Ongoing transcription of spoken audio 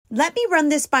Let me run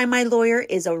this by my lawyer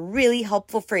is a really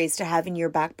helpful phrase to have in your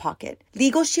back pocket.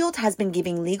 Legal Shield has been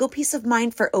giving legal peace of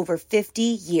mind for over 50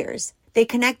 years. They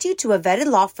connect you to a vetted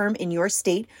law firm in your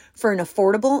state for an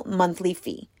affordable monthly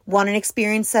fee. Want an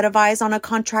experienced set of eyes on a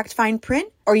contract fine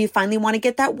print? Or you finally want to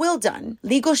get that will done?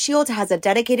 Legal Shield has a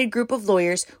dedicated group of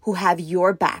lawyers who have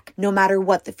your back, no matter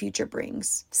what the future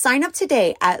brings. Sign up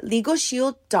today at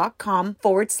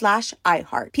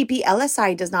LegalShield.com/iHeart.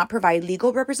 PPLSI does not provide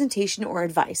legal representation or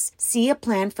advice. See a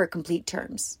plan for complete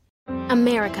terms.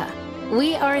 America.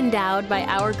 We are endowed by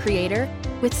our Creator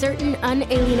with certain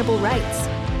unalienable rights: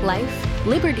 life,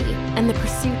 liberty, and the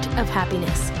pursuit of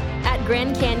happiness. At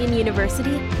Grand Canyon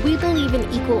University, we believe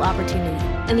in equal opportunity,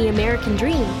 and the American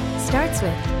dream starts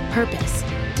with purpose.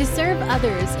 To serve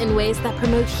others in ways that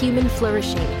promote human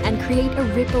flourishing and create a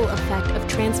ripple effect of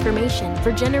transformation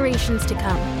for generations to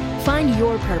come. Find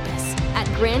your purpose at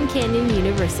Grand Canyon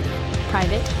University.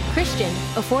 Private, Christian,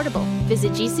 affordable.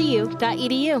 Visit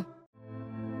gcu.edu.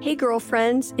 Hey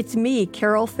girlfriends, it's me,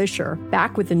 Carol Fisher,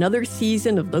 back with another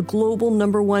season of the global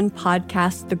 #1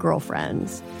 podcast, The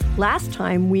Girlfriends. Last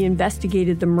time, we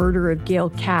investigated the murder of Gail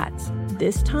Katz.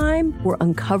 This time, we're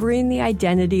uncovering the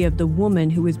identity of the woman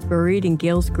who was buried in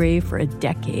Gail's grave for a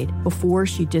decade before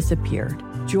she disappeared.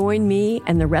 Join me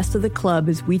and the rest of the club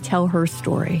as we tell her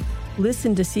story.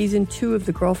 Listen to Season 2 of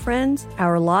The Girlfriends,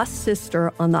 Our Lost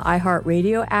Sister on the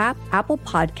iHeartRadio app, Apple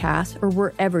Podcasts, or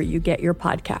wherever you get your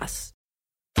podcasts.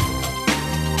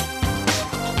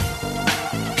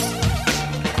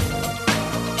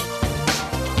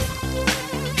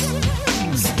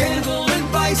 Scandal and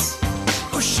vice,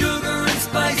 or sugar and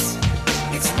spice.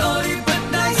 It's naughty but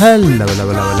nice.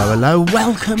 Hello.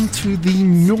 Welcome to the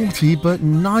Naughty But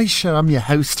Nice Show. I'm your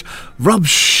host, Rob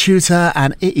Shooter,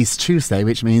 and it is Tuesday,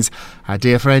 which means our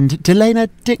dear friend Delana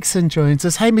Dixon joins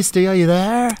us. Hey, Miss D, are you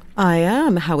there? I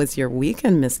am. How was your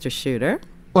weekend, Mr. Shooter?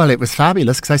 Well, it was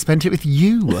fabulous because I spent it with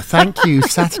you. Thank you.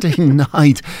 Saturday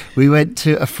night, we went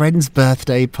to a friend's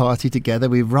birthday party together.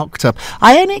 We rocked up.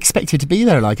 I only expected to be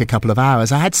there like a couple of hours.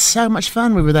 I had so much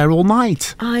fun. We were there all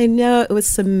night. I know. It was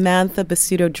Samantha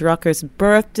Basuto-Drucker's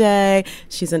birthday.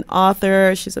 She's an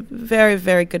author. She's a very,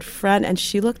 very good friend. And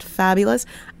she looked fabulous,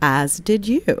 as did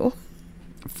you.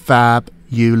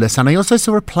 Fabulous. And I also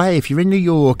saw a play. If you're in New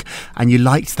York and you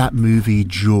liked that movie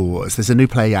Jaws, there's a new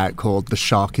play out called The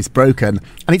Shark is Broken,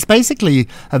 and it's basically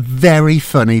a very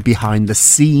funny behind the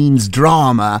scenes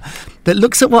drama that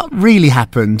looks at what really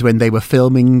happened when they were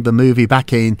filming the movie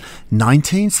back in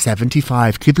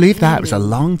 1975. Can you believe that? It was a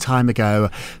long time ago.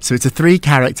 So it's a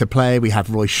 3-character play. We have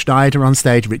Roy Schneider on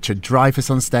stage, Richard Dreyfuss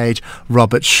on stage,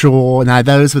 Robert Shaw. Now,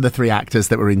 those were the 3 actors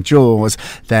that were in Jaws.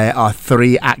 There are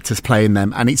 3 actors playing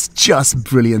them, and it's just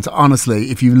brilliant. Honestly,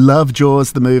 if you love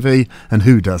Jaws, the movie, and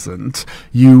who doesn't,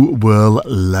 you will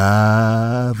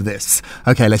love this.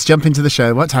 Okay, let's jump into the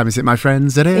show. What time is it, my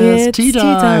friends? It's tea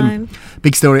time.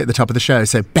 Big story at the top of the show.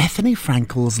 So Bethenny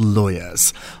Frankel's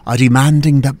lawyers are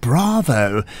demanding that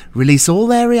Bravo release all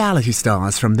their reality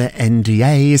stars from their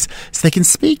NDAs so they can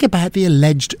speak about the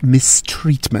alleged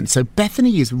mistreatment. So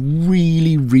Bethenny is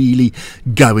really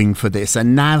going for this,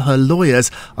 and now her lawyers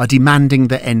are demanding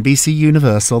that NBC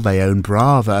Universal, they own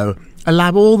Bravo,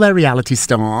 allow all their reality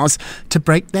stars to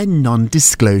break their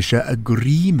non-disclosure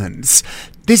agreements.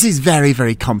 This is very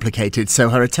complicated. So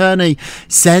her attorney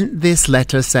sent this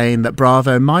letter saying that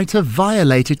Bravo might have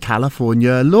violated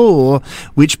California law,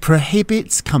 which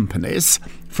prohibits companies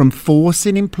from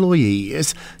forcing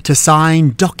employees to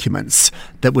sign documents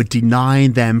that would deny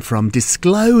them from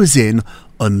disclosing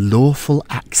unlawful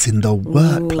acts in the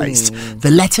workplace.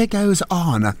 The letter goes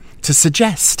on to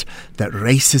suggest that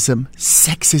racism,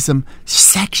 sexism,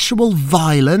 sexual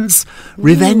violence,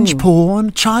 revenge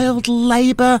porn, child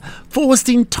labour, forced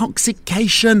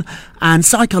intoxication, and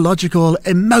psychological,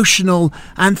 emotional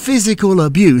and physical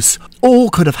abuse all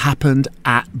could have happened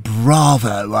at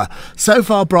Bravo. So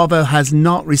far, Bravo has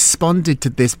not responded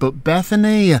to this, but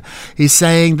Bethenny is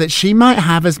saying that she might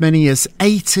have as many as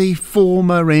 80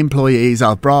 former employees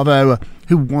of Bravo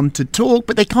who want to talk,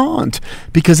 but they can't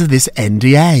because of this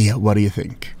NDA. What do you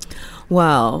think?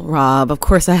 Well, Rob, of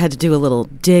course I had to do a little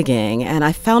digging, and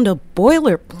I found a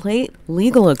boilerplate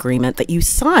legal agreement that you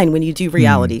sign when you do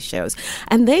reality shows.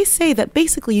 And they say that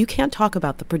basically you can't talk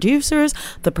about the producers,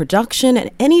 the production, and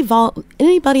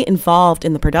anybody involved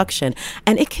in the production,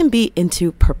 and it can be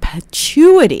into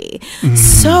perpetuity.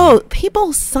 So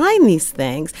people sign these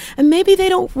things, and maybe they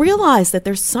don't realize that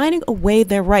they're signing away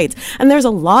their rights. And there's a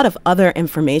lot of other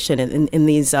information in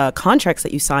these contracts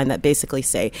that you sign that basically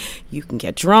say you can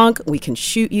get drunk, we can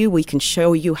shoot you. We can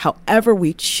show you however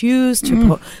we choose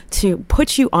to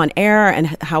put you on air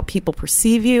and how people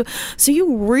perceive you. So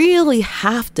you really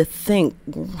have to think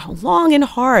long and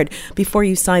hard before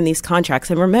you sign these contracts.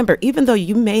 And remember, even though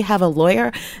you may have a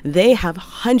lawyer, they have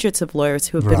hundreds of lawyers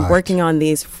who have been working on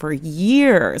these for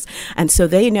years. And so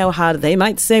they know they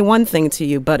might say one thing to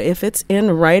you, but if it's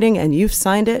in writing and you've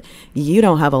signed it, you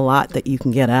don't have a lot that you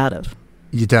can get out of.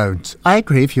 You don't. I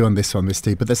agree with you on this one,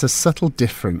 Misty, but there's a subtle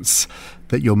difference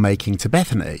that you're making to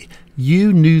Bethenny.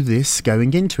 You knew this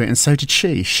going into it, and so did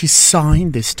she. She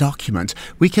signed this document.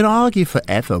 We can argue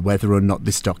forever whether or not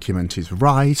this document is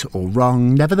right or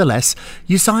wrong. Nevertheless,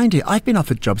 you signed it. I've been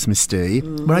offered jobs, Misty,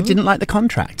 where I didn't like the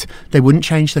contract. They wouldn't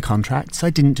change the contract, so I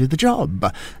didn't do the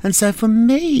job. And so for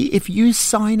me, if you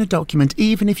sign a document,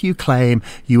 even if you claim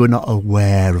you were not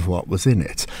aware of what was in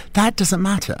it, that doesn't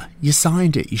matter. You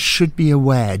signed it. You should be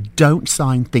aware. Don't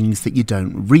sign things that you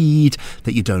don't read,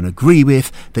 that you don't agree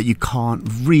with, that you can't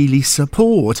really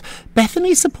support.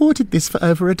 Bethenny supported this for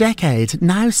over a decade.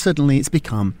 Now suddenly it's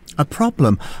become a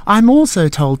problem. I'm also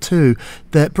told too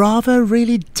that Bravo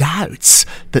really doubts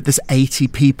that there's 80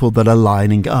 people that are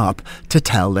lining up to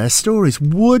tell their stories.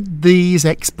 Would these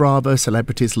ex-Bravo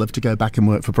celebrities love to go back and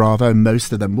work for Bravo?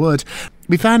 Most of them would.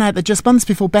 We found out that just months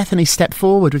before Bethenny stepped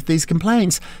forward with these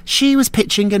complaints, she was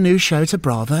pitching a new show to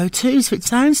Bravo too. So it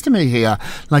sounds to me here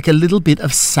like a little bit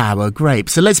of sour grape.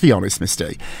 So let's be honest,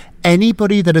 Misty.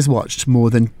 Anybody that has watched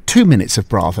more than 2 minutes of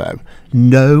Bravo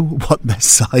know what they're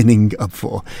signing up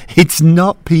for. It's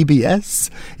not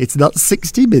PBS. It's not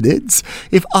 60 Minutes.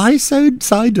 If I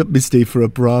signed up, Misty, for a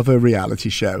Bravo reality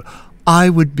show,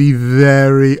 I would be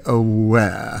very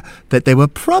aware that they were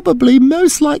probably,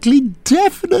 most likely,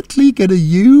 definitely going to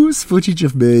use footage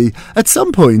of me at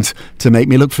some point to make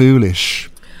me look foolish.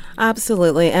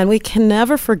 Absolutely. And we can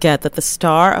never forget that the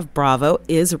star of Bravo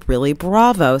is really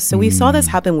Bravo. So we saw this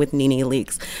happen with Nene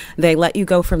Leakes. They let you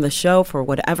go from the show for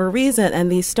whatever reason.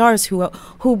 And these stars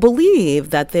who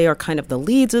believe that they are kind of the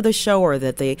leads of the show, or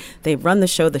that they run the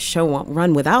show won't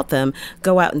run without them,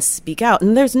 go out and speak out.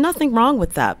 And there's nothing wrong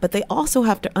with that. But they also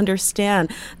have to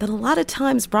understand that a lot of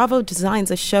times Bravo designs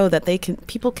a show that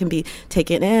people can be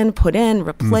taken in, put in,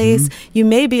 replace. You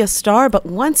may be a star, but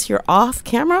once you're off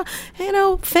camera,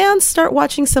 fans start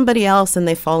watching somebody else and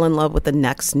they fall in love with the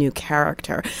next new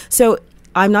character. So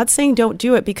I'm not saying don't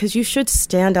do it, because you should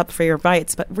stand up for your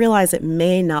rights, but realize it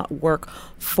may not work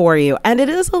for you. And it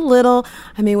is a little,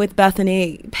 with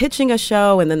Bethenny pitching a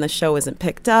show and then the show isn't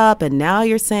picked up and now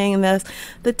you're saying this,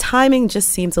 the timing just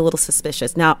seems a little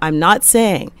suspicious. Now, I'm not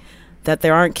saying that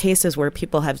there aren't cases where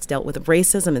people have dealt with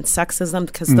racism and sexism,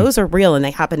 because those are real and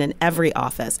they happen in every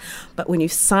office. But when you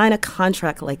sign a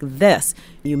contract like this,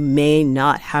 you may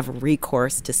not have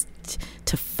recourse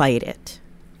to fight it.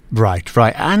 Right.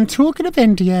 And talking of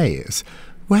NDAs,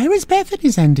 where is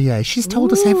Bethenny's NDA? She's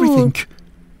told us everything.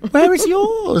 Where is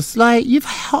yours? You've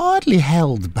hardly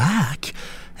held back.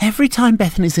 Every time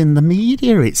Bethenny's in the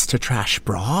media, it's to trash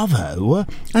Bravo.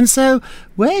 And so,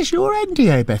 where's your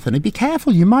NDA, Bethenny? Be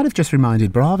careful, you might have just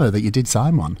reminded Bravo that you did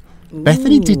sign one.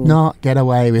 Bethenny did not get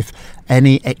away with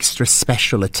any extra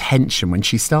special attention when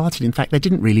she started. In fact, they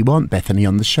didn't really want Bethenny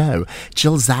on the show.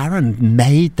 Jill Zarin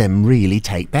made them really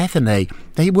take Bethenny.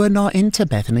 They were not into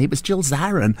Bethenny. It was Jill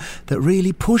Zarin that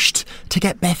really pushed to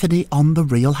get Bethenny on The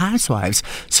Real Housewives.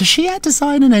 So she had to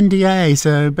sign an NDA.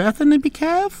 So Bethenny, be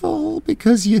careful,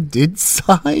 because you did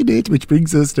sign it. Which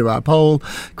brings us to our poll.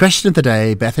 Question of the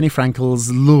day: Bethenny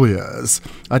Frankel's lawyers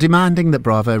are demanding that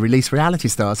Bravo release reality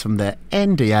stars from their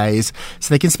NDAs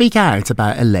so they can speak out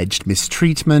about alleged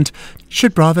mistreatment.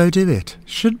 Should Bravo do it?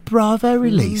 Should Bravo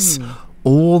release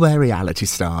all their reality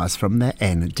stars from their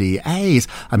NDAs?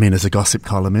 As a gossip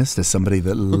columnist, as somebody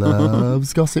that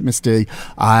loves gossip, Misty,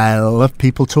 I love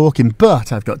people talking,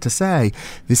 but I've got to say,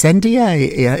 this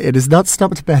NDA, it has not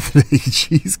stopped Bethenny.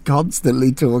 She's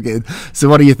constantly talking. So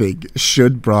what do you think?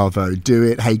 Should Bravo do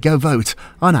it? Hey, go vote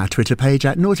on our Twitter page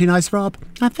at Naughty Nice Rob,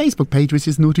 our Facebook page, which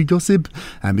is Naughty Gossip,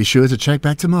 and be sure to check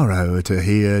back tomorrow to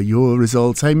hear your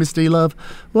results. Hey, Misty love,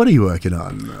 what are you working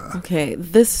on? Okay,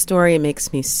 this story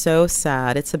makes me so sad.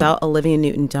 It's about Olivia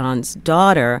Newton-John's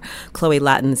daughter, Chloe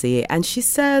Lattanzi, and she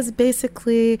says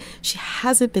basically she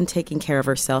hasn't been taking care of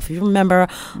herself. If you remember,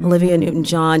 Olivia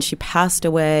Newton-John, she passed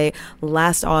away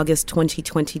last August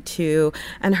 2022,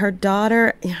 and her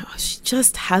daughter, she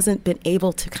just hasn't been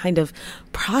able to kind of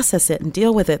process it and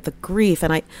deal with it, the grief,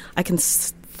 and I can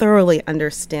thoroughly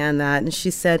understand that. And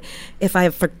she said, if I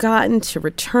have forgotten to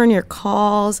return your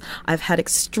calls, I've had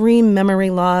extreme memory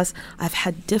loss, I've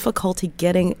had difficulty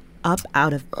getting up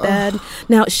out of bed.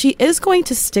 Now, she is going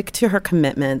to stick to her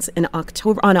commitments. On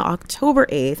October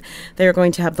 8th, they're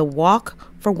going to have the Walk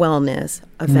for Wellness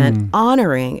event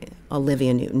honoring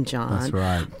Olivia Newton-John. That's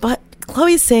right. But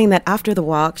Chloe's saying that after the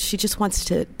walk, she just wants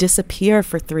to disappear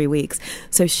for 3 weeks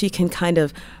so she can kind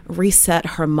of reset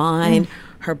her mind,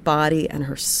 her body, and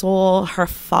her soul. Her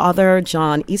father,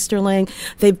 John Easterling,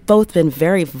 they've both been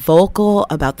very vocal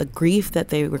about the grief that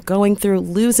they were going through,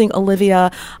 losing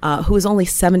Olivia, who was only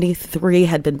 73,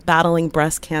 had been battling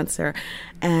breast cancer.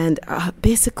 And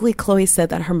basically, Chloe said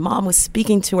that her mom was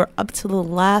speaking to her up to the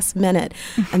last minute.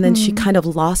 And then she kind of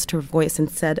lost her voice and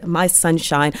said, "My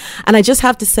sunshine." And I just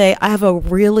have to say, I have a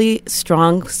really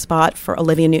strong spot for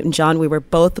Olivia Newton-John. We were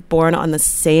both born on the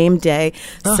same day,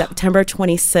 September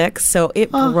 26th. So it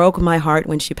broke my heart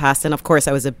when she passed. And of course,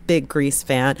 I was a big Grease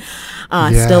fan.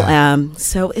 Still am.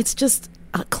 So it's just...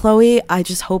 Chloe, I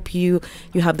just hope you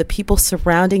have the people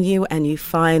surrounding you and you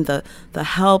find the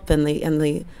help and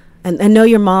know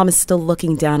your mom is still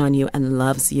looking down on you and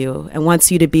loves you and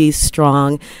wants you to be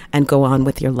strong and go on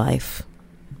with your life.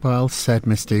 Well said,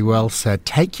 Misty, well said.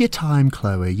 Take your time,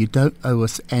 Chloe. You don't owe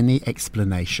us any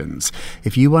explanations.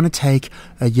 If you want to take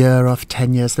a year off,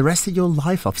 10 years, the rest of your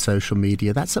life off social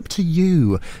media, that's up to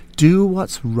you. Do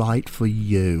what's right for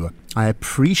you. I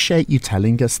appreciate you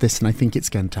telling us this, and I think it's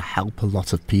going to help a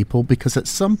lot of people because at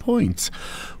some point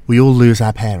we all lose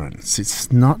our parents. It's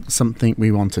not something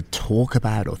we want to talk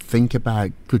about or think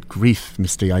about. Good grief,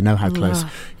 Misty. I know how close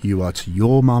you are to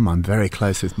your mum. I'm very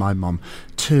close with my mum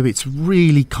too. It's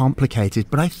really complicated,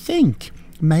 but I think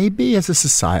maybe as a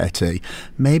society,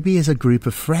 maybe as a group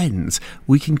of friends,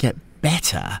 we can get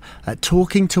better at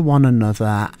talking to one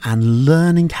another and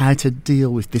learning how to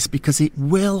deal with this because it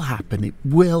will happen. It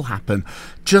will happen.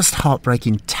 Just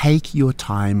heartbreaking. Take your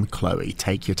time, Chloe.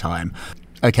 Take your time.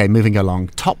 Okay, moving along.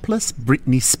 Topless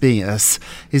Britney Spears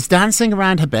is dancing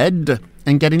around her bed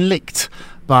and getting licked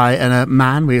by a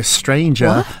man with a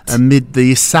stranger amid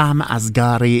the Sam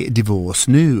Asghari divorce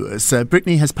news.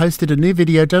 Britney has posted a new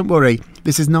video. Don't worry,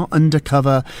 this is not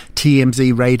undercover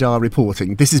TMZ radar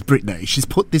reporting. This is Britney. She's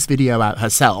put this video out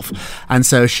herself. And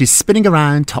so she's spinning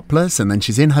around topless, and then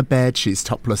she's in her bed. She's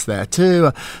topless there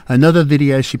too. Another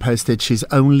video she posted, she's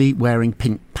only wearing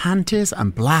pink panties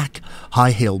and black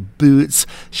high-heeled boots.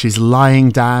 She's lying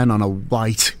down on a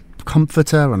white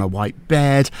comforter on a white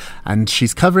bed, and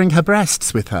she's covering her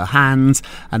breasts with her hands.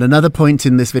 And another point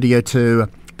in this video too,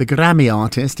 the Grammy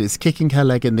artist is kicking her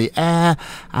leg in the air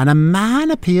and a man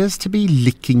appears to be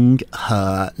licking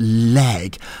her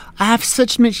leg. I have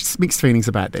such mixed feelings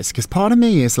about this because part of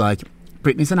me is like,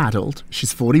 Britney's an adult.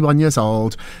 She's 41 years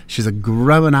old. She's a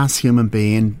grown-ass human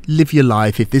being. Live your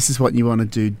life. If this is what you want to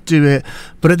do, do it.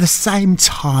 But at the same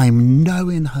time,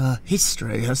 knowing her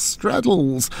history, her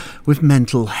struggles with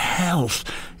mental health,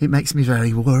 it makes me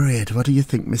very worried. What do you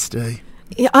think, Misty?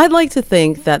 Yeah, I'd like to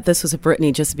think that this was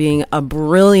Britney just being a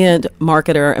brilliant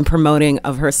marketer and promoting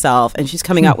of herself, and she's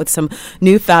coming out with some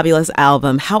new fabulous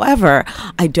album. However,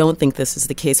 I don't think this is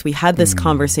the case. We had this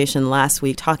conversation last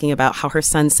week talking about how her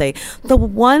sons say, the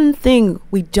one thing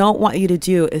we don't want you to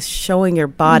do is showing your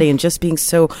body and just being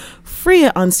so free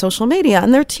on social media.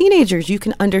 And they're teenagers, you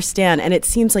can understand. And it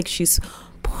seems like she's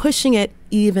pushing it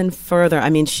even further. I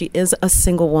mean, she is a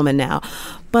single woman now,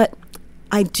 but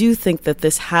I do think that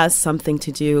this has something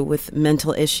to do with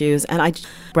mental issues, and I'm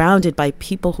surrounded by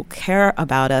people who care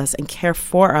about us and care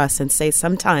for us and say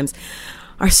sometimes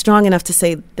are strong enough to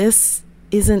say this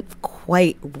isn't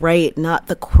quite right, not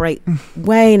the right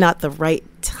way, not the right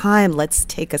time. Let's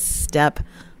take a step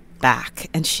back,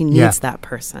 and she needs that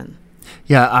person.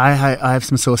 Yeah, I have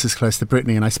some sources close to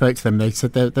Britney, and I spoke to them. They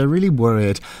said they're really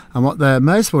worried, and what they're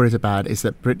most worried about is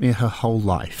that Britney, her whole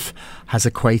life, has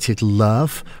equated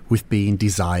love with being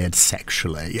desired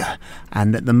sexually,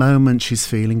 and at the moment she's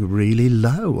feeling really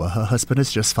low. Her husband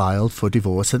has just filed for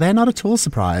divorce, so they're not at all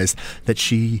surprised that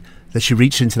she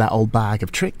reached into that old bag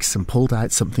of tricks and pulled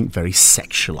out something very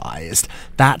sexualized.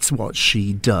 That's what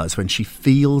she does when she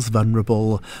feels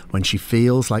vulnerable, when she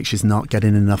feels like she's not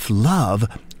getting enough love.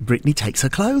 Britney takes her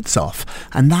clothes off,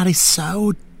 and that is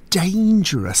so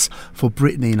dangerous for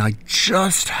Britney. And I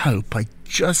just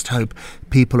hope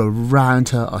people around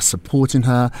her are supporting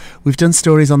her. We've done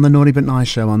stories on the Naughty But Nice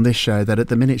show, on this show, that at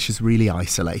the minute she's really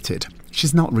isolated.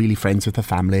 She's not really friends with her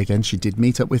family again. She did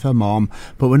meet up with her mom,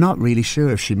 but we're not really sure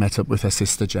if she met up with her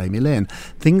sister Jamie Lynn.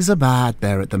 Things are bad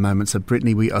there at the moment, so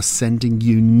Britney, we are sending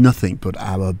you nothing but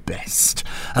our best.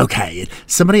 Okay,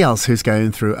 somebody else who's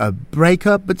going through a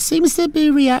breakup but seems to be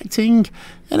reacting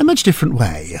in a much different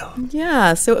way.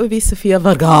 Yeah, so it would be Sofia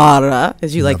Vergara,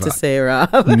 as you like to say,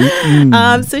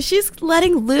 Rob. So she's letting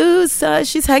letting loose.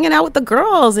 She's hanging out with the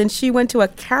girls, and she went to a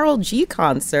Karol G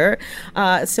concert.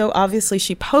 So obviously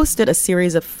she posted a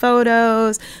series of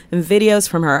photos and videos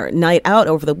from her night out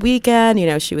over the weekend. You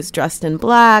know, she was dressed in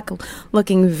black,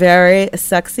 looking very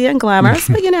sexy and glamorous,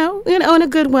 but you know, in a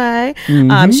good way.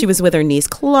 She was with her niece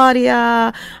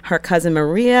Claudia, her cousin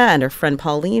Maria, and her friend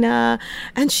Paulina,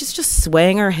 and she's just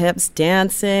swaying her hips,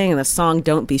 dancing, and the song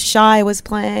 "Don't Be Shy" was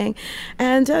playing.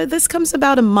 And this comes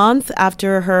about a month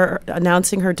after her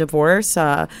announcing her divorce,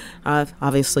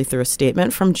 obviously through a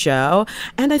statement from Joe.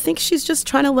 And I think she's just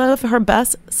trying to live her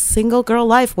best single girl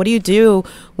life. What do you do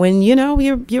when you know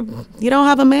you don't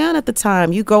have a man at the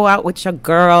time? You go out with your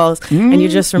girls, and you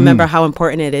just remember how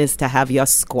important it is to have your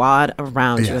squad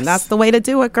around you, and that's the way to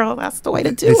do it, girl. That's the way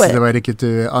to do it. This is the way to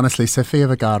do it. Honestly, Sofia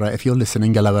Vergara, if you're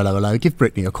listening, hello, give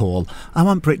Britney a call. I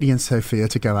want Britney and Sofia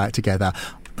to go out together.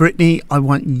 Britney, I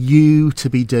want you to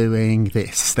be doing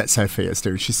this that Sophia's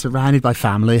doing. She's surrounded by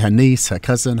family, her niece, her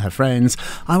cousin, her friends.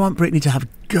 I want Britney to have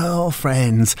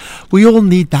girlfriends. We all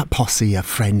need that posse of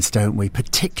friends, don't we?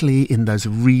 Particularly in those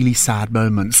really sad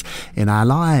moments in our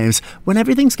lives. When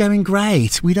everything's going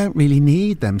great, we don't really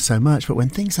need them so much. But when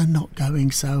things are not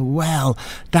going so well,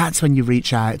 that's when you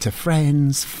reach out to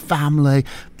friends, family.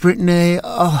 Britney,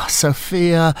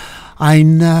 Sophia, I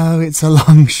know it's a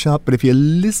long shot, but if you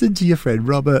listen to your friend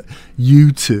Robert,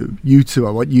 you two, I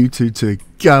want you two to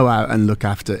go out and look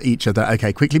after each other.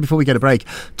 Okay, quickly before we get a break,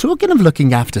 talking of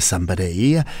looking after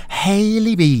somebody,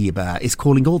 Hailey Bieber is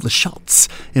calling all the shots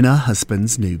in her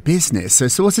husband's new business. So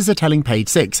sources are telling Page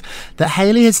 6 that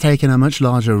Hailey has taken a much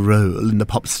larger role in the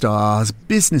pop star's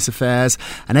business affairs,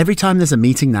 and every time there's a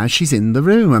meeting now, she's in the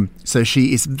room. So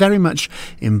she is very much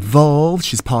involved.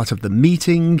 She's part of the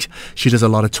meeting. She does a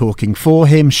lot of talking for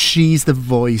him. She's the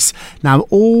voice. Now,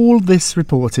 all this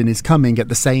reporting is coming at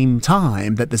the same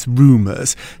time that there's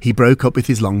rumours he broke up with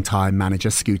his longtime manager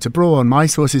Scooter Braun. My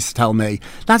sources tell me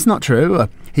that's not true.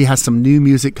 He has some new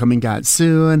music coming out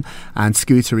soon, and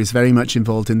Scooter is very much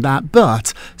involved in that.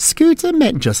 But Scooter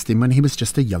met Justin when he was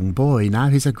just a young boy. Now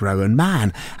he's a grown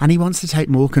man, and he wants to take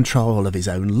more control of his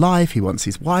own life. He wants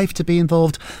his wife to be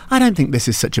involved. I don't think this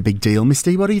is such a big deal,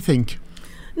 Misty. What do you think?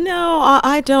 No,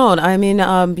 I don't. I mean,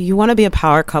 you want to be a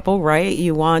power couple, right?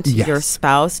 You want your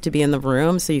spouse to be in the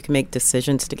room so you can make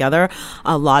decisions together.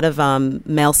 A lot of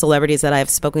male celebrities that I've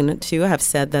spoken to have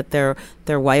said that their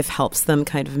wife helps them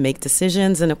kind of make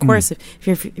decisions. And of course, if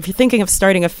you're thinking of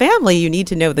starting a family, you need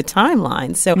to know the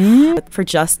timeline. So for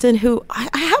Justin, who I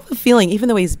have a feeling, even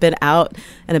though he's been out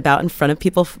and about in front of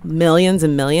people, millions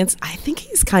and millions, I think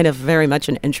he's kind of very much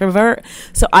an introvert.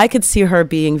 So I could see her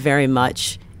being very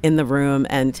much in the room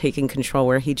and taking control,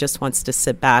 where he just wants to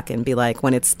sit back and be like,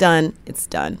 when it's done, it's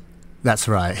done. That's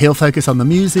right. He'll focus on the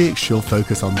music, she'll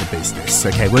focus on the business.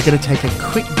 Okay, we're going to take a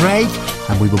quick break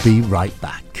and we will be right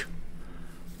back.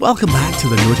 Welcome back to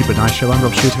the Naughty But Nice Show. I'm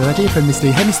Rob Shooter with our dear friend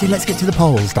Misty. Hey Misty, let's get to the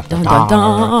polls. Dun, dun, dun,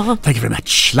 dun. Thank you very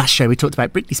much. Last show we talked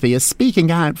about Britney Spears speaking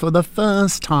out for the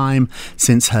first time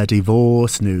since her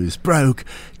divorce news broke.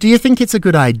 Do you think it's a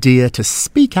good idea to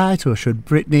speak out, or should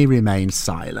Britney remain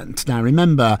silent? Now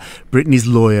remember, Britney's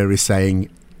lawyer is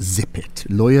saying zip it.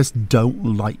 Lawyers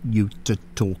don't like you to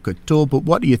talk at all. But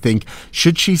what do you think?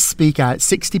 Should she speak out?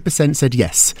 60% said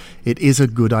yes, it is a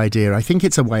good idea. I think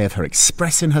it's a way of her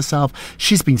expressing herself.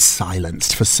 She's been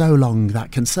silenced for so long.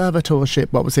 That conservatorship,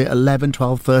 what was it, 11,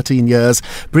 12, 13 years?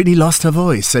 Britney lost her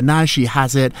voice, and now she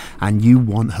has it, and you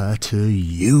want her to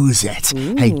use it.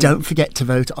 Ooh. Hey, don't forget to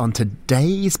vote on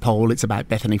today's poll. It's about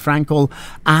Bethenny Frankel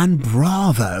and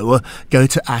Bravo. Go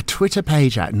to our Twitter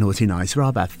page at Naughty Nice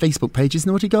Rob. Our Facebook page is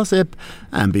Naughty Gossip,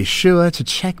 and be sure to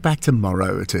check back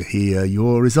tomorrow to hear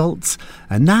your results.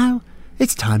 And now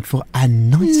it's time for our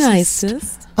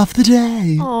nicest of the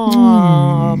day.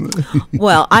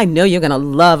 Well, I know you're gonna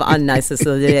love our nicest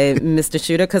of the day, Mr.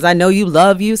 Shooter, because I know you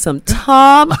love you some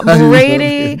Tom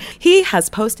Brady. He has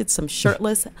posted some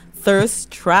shirtless thirst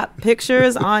trap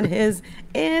pictures on his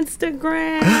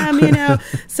Instagram, you know.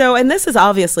 So, and this is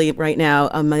obviously right now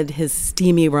amid his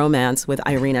steamy romance with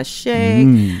Irina Shayk.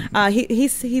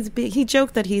 He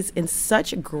joked that he's in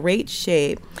such great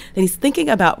shape that he's thinking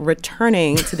about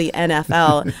returning to the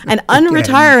NFL and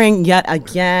unretiring yet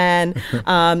again.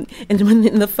 And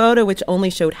in the photo, which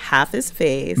only showed half his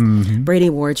face, Brady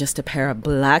wore just a pair of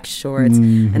black shorts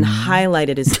and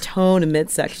highlighted his toned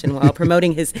midsection while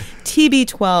promoting his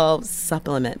TB12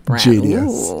 supplement brand.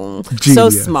 Genius. So so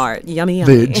smart. Yummy.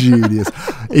 They're genius.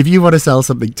 If you want to sell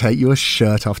something, take your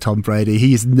shirt off Tom Brady.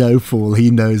 He is no fool. He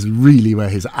knows really where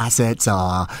his assets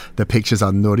are. The picture's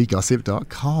on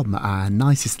naughtygossip.com. Our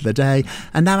nicest of the day.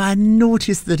 And now our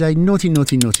naughtiest of the day. Naughty,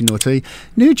 naughty, naughty, naughty.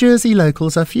 New Jersey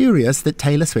locals are furious that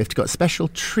Taylor Swift got special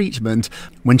treatment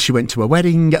when she went to a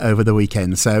wedding over the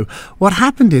weekend. So what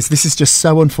happened is, this is just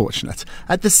so unfortunate.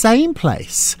 At the same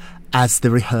place as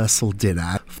the rehearsal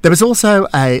dinner, there was also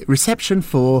a reception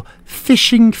for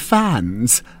fishing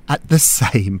fans at the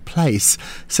same place.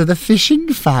 So the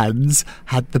fishing fans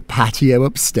had the patio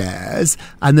upstairs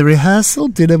and the rehearsal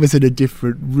dinner was in a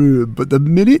different room. But the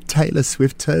minute Taylor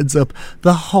Swift turns up,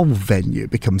 the whole venue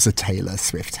becomes a Taylor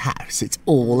Swift house. It's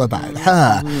all about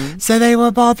her. So they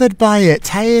were bothered by it.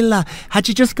 Taylor, had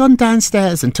you just gone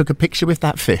downstairs and took a picture with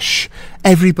that fish,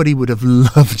 everybody would have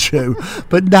loved you.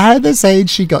 But now they're saying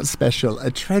she got special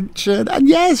attention. And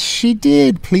yes, she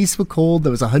did. Police were called.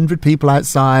 There was 100 people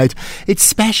outside. It's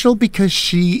special because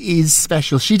she is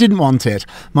special. She didn't want it.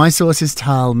 My sources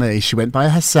tell me she went by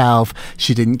herself.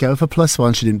 She didn't go for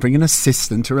 +1. She didn't bring an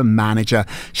assistant or a manager.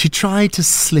 She tried to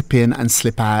slip in and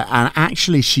slip out, and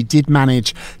actually she did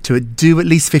manage to do at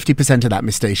least 50% of that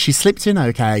mistake. She slipped in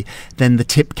okay, then the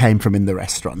tip came from in the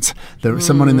restaurant.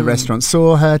 Someone in the restaurant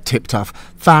saw her, tipped off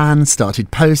fans, started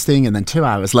posting, and then 2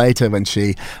 hours later when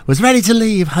she was ready to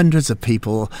leave, hundreds of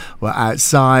people were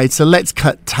outside. So let's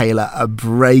cut Taylor a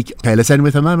break. Okay, let's end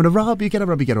with a moment of Rob. You get a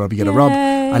Rob, you get a Rob, you get a Rob.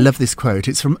 I love this quote.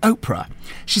 It's from Oprah.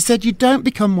 She said, "You don't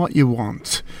become what you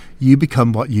want. You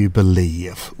become what you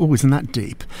believe." Oh, isn't that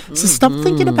deep? So stop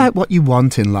thinking about what you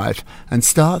want in life and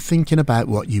start thinking about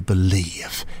what you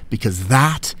believe, because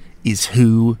that is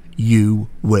who you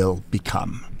will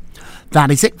become. That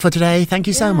is it for today. Thank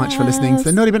you so much for listening to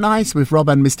the Naughty But Nice with Rob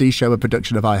and Misty Show, a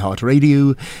production of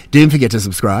iHeartRadio. Don't forget to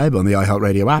subscribe on the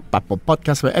iHeartRadio app, Apple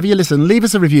Podcasts, wherever you listen. Leave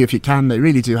us a review if you can. They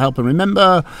really do help. And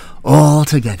remember, all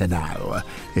together now,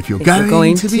 if you're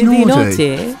going to be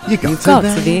naughty, you've got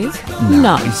to be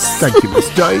nice. Thank you,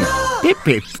 Misty. Pip,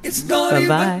 pip. It's Naughty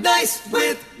But Nice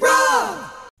with Rob.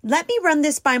 "Let me run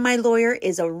this by my lawyer"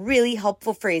 is a really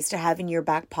helpful phrase to have in your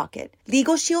back pocket.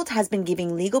 Legal Shield has been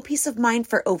giving legal peace of mind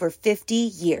for over 50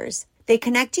 years. They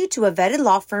connect you to a vetted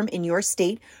law firm in your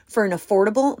state for an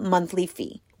affordable monthly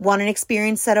fee. Want an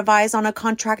experienced set of eyes on a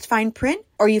contract fine print?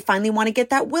 Or you finally want to get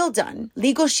that will done?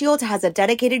 Legal Shield has a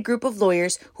dedicated group of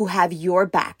lawyers who have your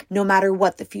back, no matter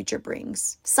what the future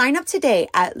brings. Sign up today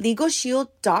at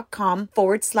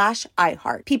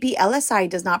LegalShield.com/iHeart. PPLSI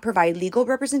does not provide legal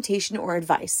representation or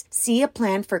advice. See a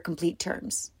plan for complete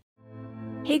terms.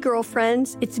 Hey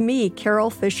girlfriends, it's me,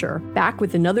 Carol Fisher, back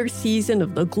with another season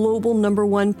of the global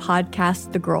 #1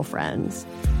 podcast, The Girlfriends.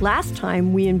 Last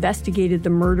time, we investigated the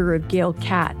murder of Gail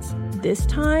Katz. This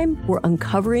time, we're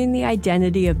uncovering the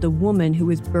identity of the woman who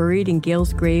was buried in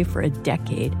Gail's grave for a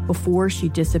decade before she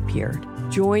disappeared.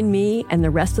 Join me and the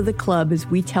rest of the club as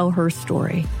we tell her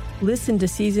story. Listen to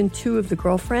Season 2 of The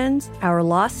Girlfriends, Our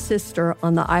Lost Sister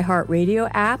on the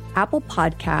iHeartRadio app, Apple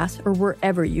Podcasts, or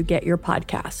wherever you get your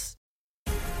podcasts.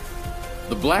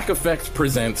 The Black Effect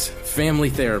presents Family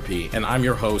Therapy, and I'm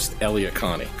your host, Elliot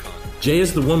Connie. Jay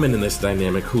is the woman in this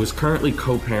dynamic who is currently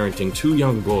co-parenting 2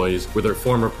 young boys with her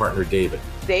former partner, David.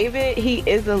 David, he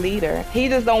is a leader. He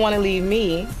just don't want to leave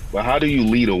me. But how do you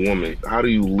lead a woman? How do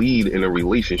you lead in a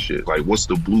relationship? Like, what's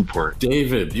the blueprint?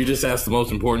 David, you just asked the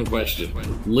most important question.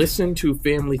 Listen to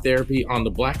Family Therapy on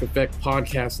the Black Effect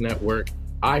Podcast Network,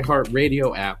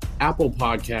 iHeartRadio app, Apple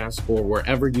Podcasts, or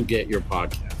wherever you get your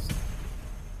podcasts.